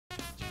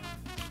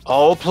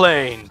All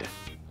planed.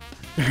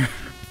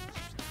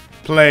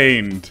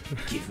 Planed.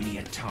 Give me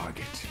a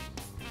target.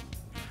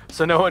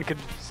 So no one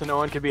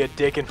could be a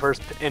dick and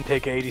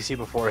take ADC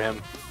before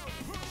him.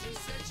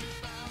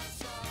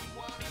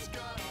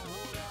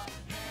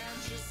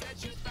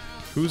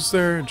 Who's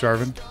there,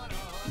 Jarvan?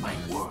 My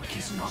work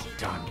is not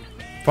done.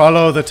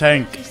 Follow the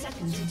tank.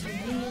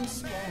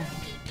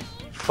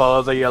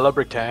 Follow the yellow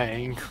brick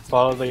tank.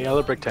 Follow the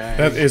yellow brick tank.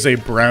 That is a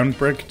brown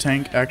brick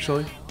tank,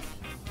 actually.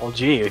 Well,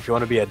 gee, if you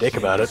want to be a dick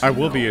about it. I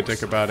will be a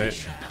dick about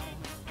it.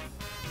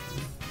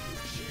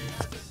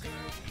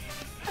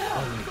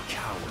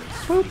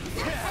 Boop.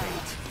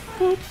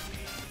 Boop.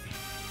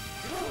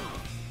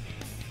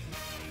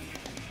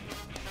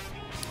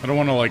 I don't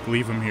want to, like,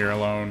 leave him here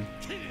alone.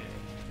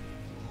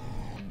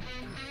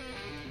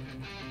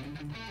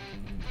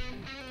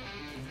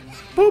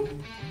 Boop.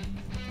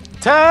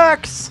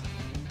 Tax!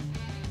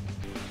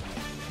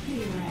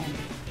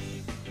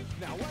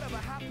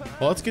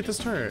 Well, let's get this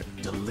turret.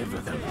 Deliver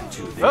them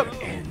to their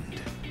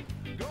end.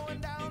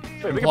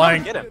 Wait, we can probably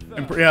get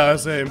him. Yeah, I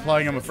was saying,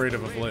 implying I'm afraid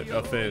of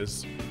a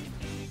fizz.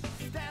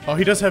 Oh,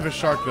 he does have his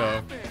shark,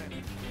 though.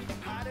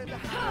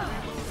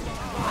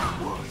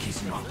 My work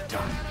is not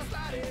done.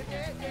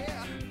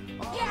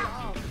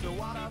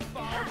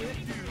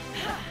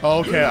 Oh,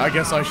 okay, I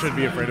guess I should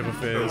be afraid of a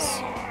fizz.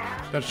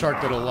 That shark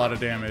did a lot of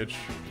damage.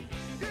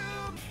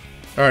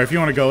 Alright, if you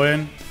want to go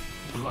in.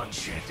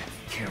 Bloodshed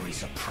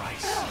carries a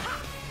price.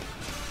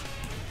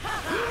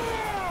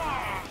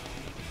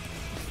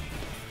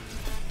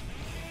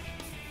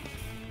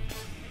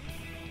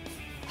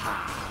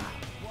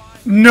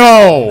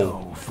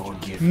 No!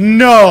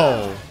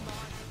 No!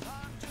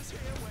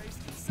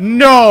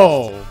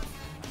 No!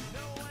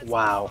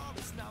 Wow.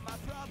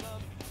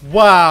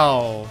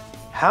 Wow!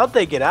 How'd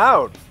they get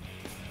out?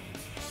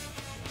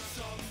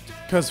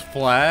 Cause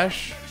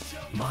Flash?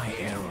 My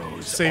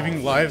arrows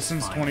Saving lives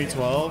since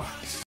 2012?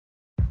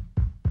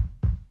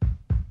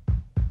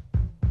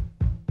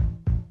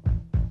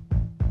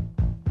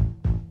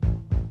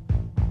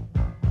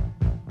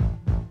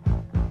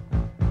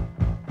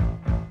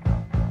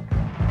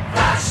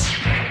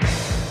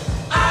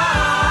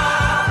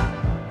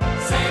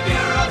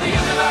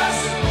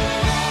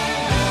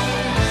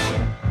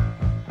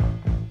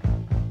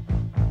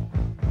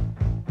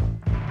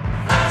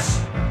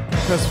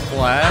 Because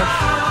Flash?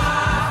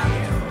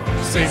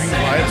 Saving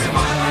lives since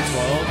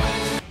 2012?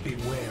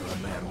 Beware a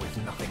man with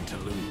nothing to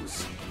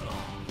lose.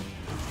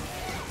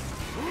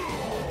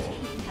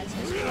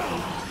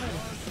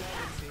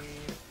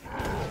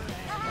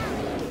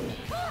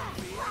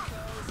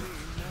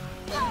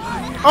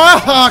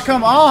 Ah,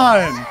 come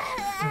on!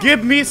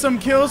 Give me some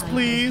kills,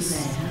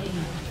 please!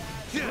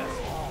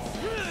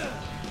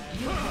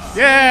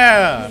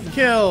 Yeah!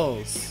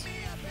 Kills!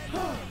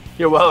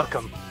 You're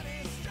welcome.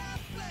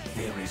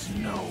 There is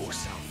no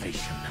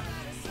salvation.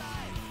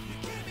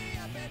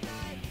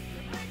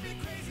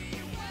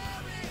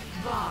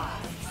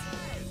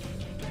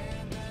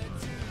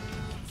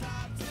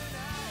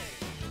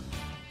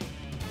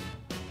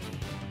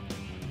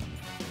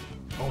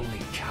 Only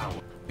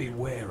coward.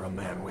 Beware a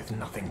man with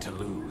nothing to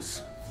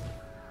lose.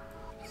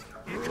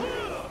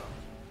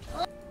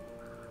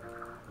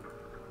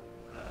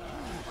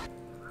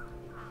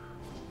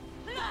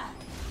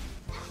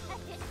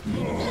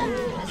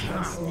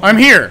 I'm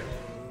here!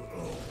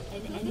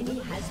 An enemy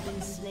has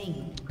been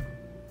slain.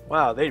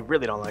 Wow, they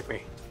really don't like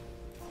me.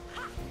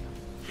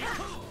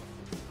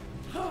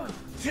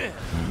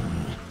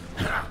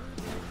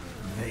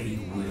 They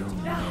will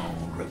know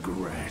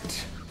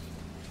regret.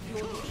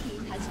 Your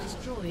team has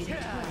destroyed a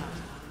turret.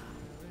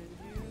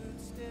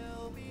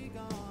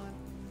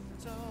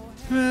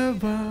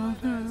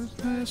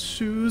 Best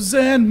shoes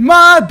and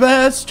my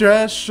best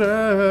dress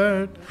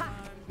shirt.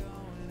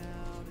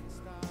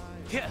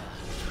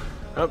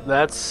 Oh,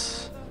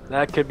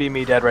 that could be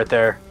me dead right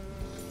there.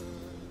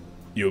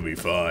 You'll be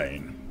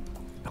fine.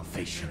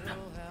 Salvation.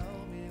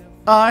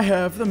 I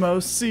have the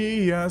most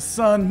CS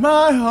on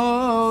my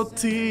whole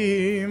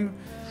team.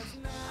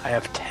 I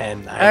have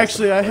 10.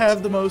 Actually, I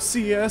have the most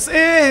CS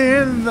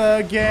in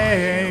the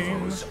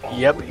game.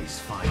 Yep.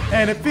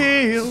 And it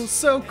feels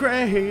so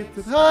great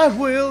that I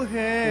will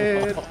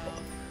hit.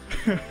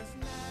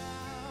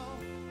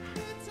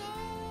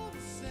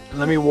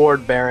 Let me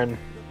ward Baron.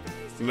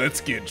 Let's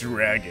get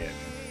dragon.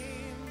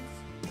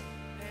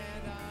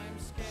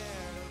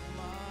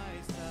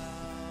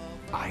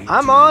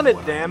 I'm on it,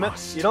 damn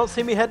it. You don't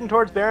see me heading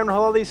towards Baron with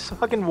all these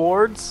fucking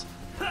wards?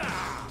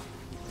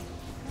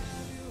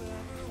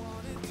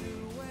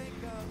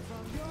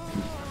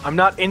 I'm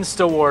not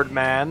insta-ward,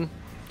 man.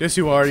 Yes,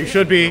 you are. You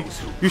should be.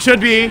 You should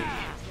be.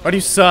 Why do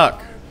you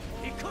suck?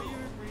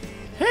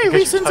 Hey, Because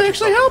Reason's you're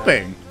actually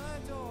helping.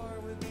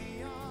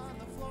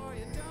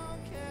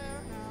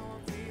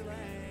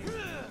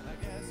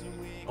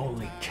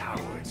 Only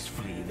cowards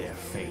flee their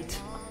fate.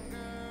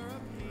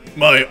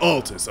 My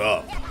ult is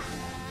up.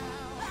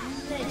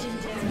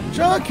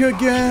 Junk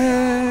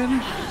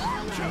again.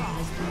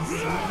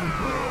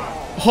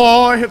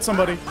 Oh, I hit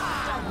somebody.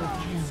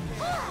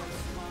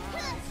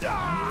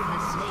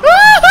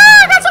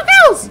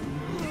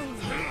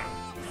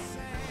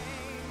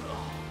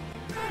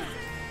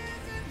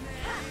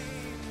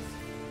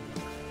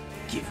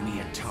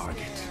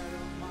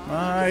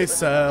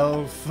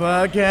 myself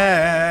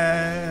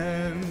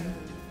again.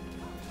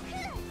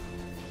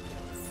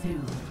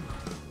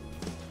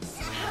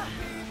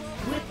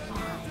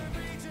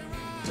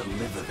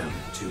 Deliver them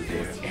to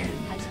their end.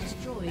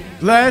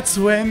 Let's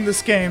win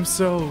this game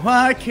so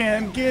I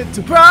can get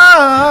to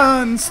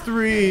bronze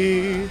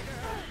 3.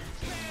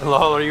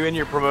 Lol, are you in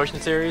your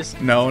promotion series?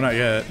 No, not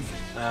yet.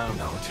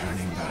 No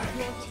turning back.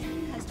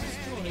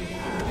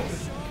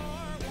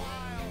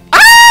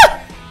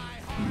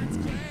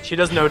 She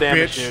does no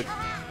damage, Bitch. dude.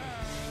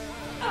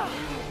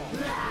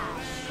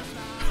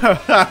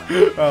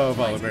 Oh,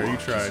 Volley Bear, you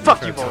tried.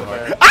 Fuck you, tried so Volley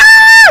hard.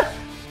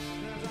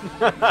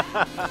 Bear.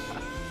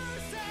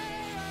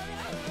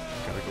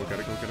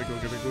 Gotta go.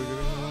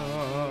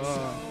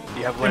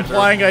 You have Blade of the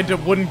Implying I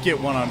wouldn't get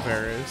one on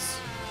Varus.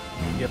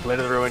 You have Blade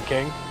of the Ruined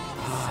King.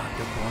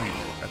 Good point.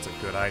 That's a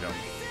good item.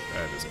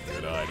 That is a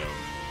good item.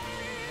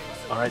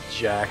 Alright,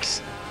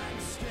 Jax.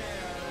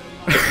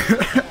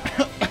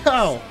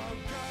 Ow!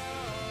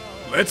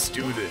 Let's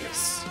do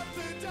this.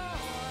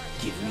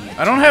 Give me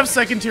a I don't have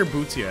second tier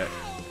boots yet.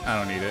 I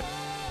don't need it.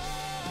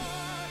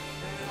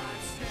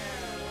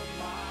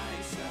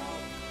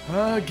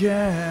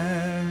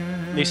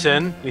 Again. Lee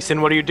Sin,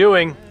 what are you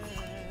doing?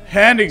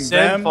 Handing Sin,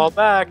 them. fall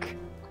back.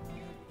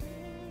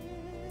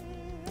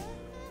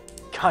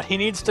 God, he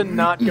needs to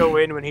not go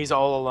in when he's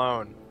all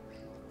alone.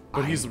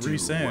 But he's do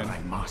Re-Sin. what I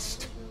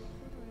must.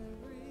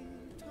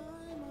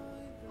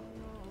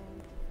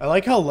 I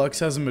like how Lux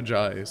has a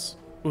Magi's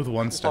with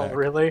 1 stack. Oh,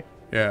 really?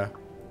 Yeah.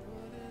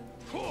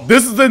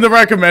 This is in the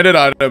recommended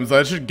items.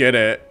 I should get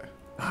it.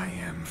 I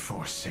am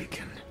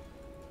forsaken.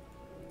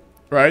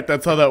 Right?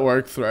 That's how that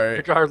works, right?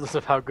 Regardless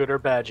of how good or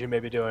bad you may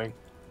be doing.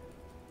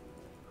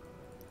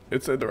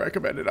 It's in the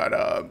recommended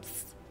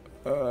items.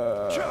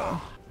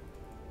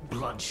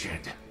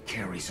 Bloodshed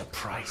carries a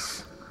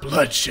price.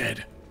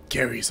 Bloodshed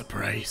carries a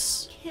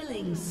price.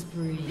 Killing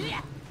spree.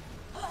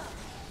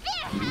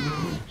 An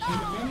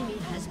enemy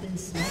has been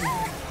slain.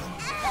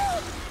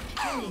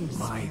 Killing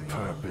My spree.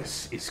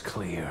 purpose is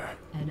clear.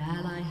 An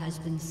ally has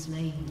been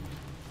slain.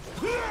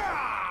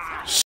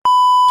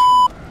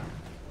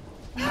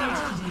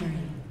 Legendary.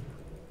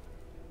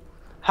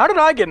 How did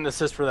I get an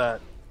assist for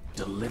that?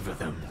 Deliver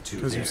them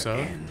to 'Cause you their suck.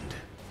 end.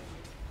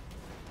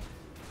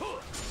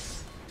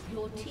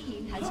 Your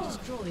team has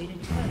destroyed a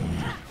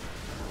turret.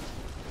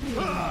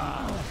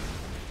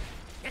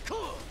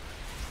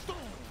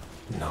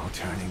 No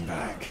turning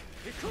back.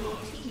 Your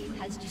team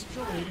has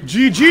destroyed a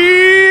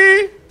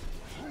GG!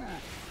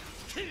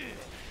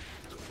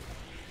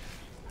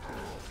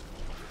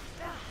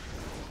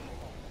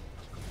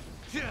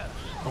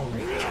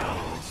 Only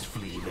cowards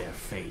flee their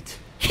fate.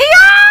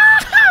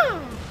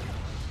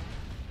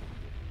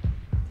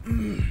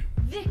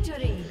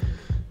 victory.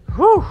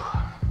 Whew.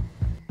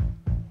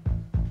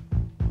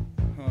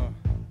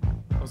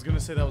 I was gonna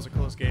say that was a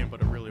close game,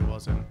 but it really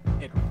wasn't.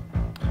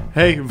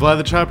 Hey, Vlad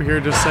the Chopper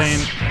here, just saying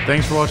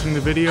thanks for watching the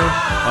video. Go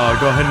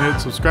ahead and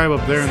hit subscribe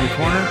up there in the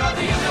corner. I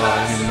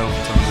don't even know if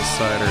it's on this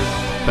side or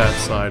that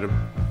side.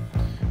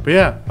 But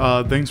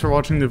yeah, thanks for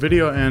watching the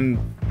video, and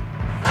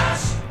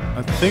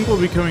I think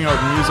we'll be coming out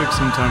with music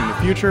sometime in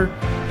the future.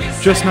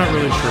 Just not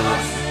really sure when.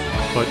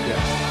 But yeah,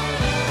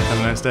 have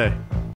a nice day.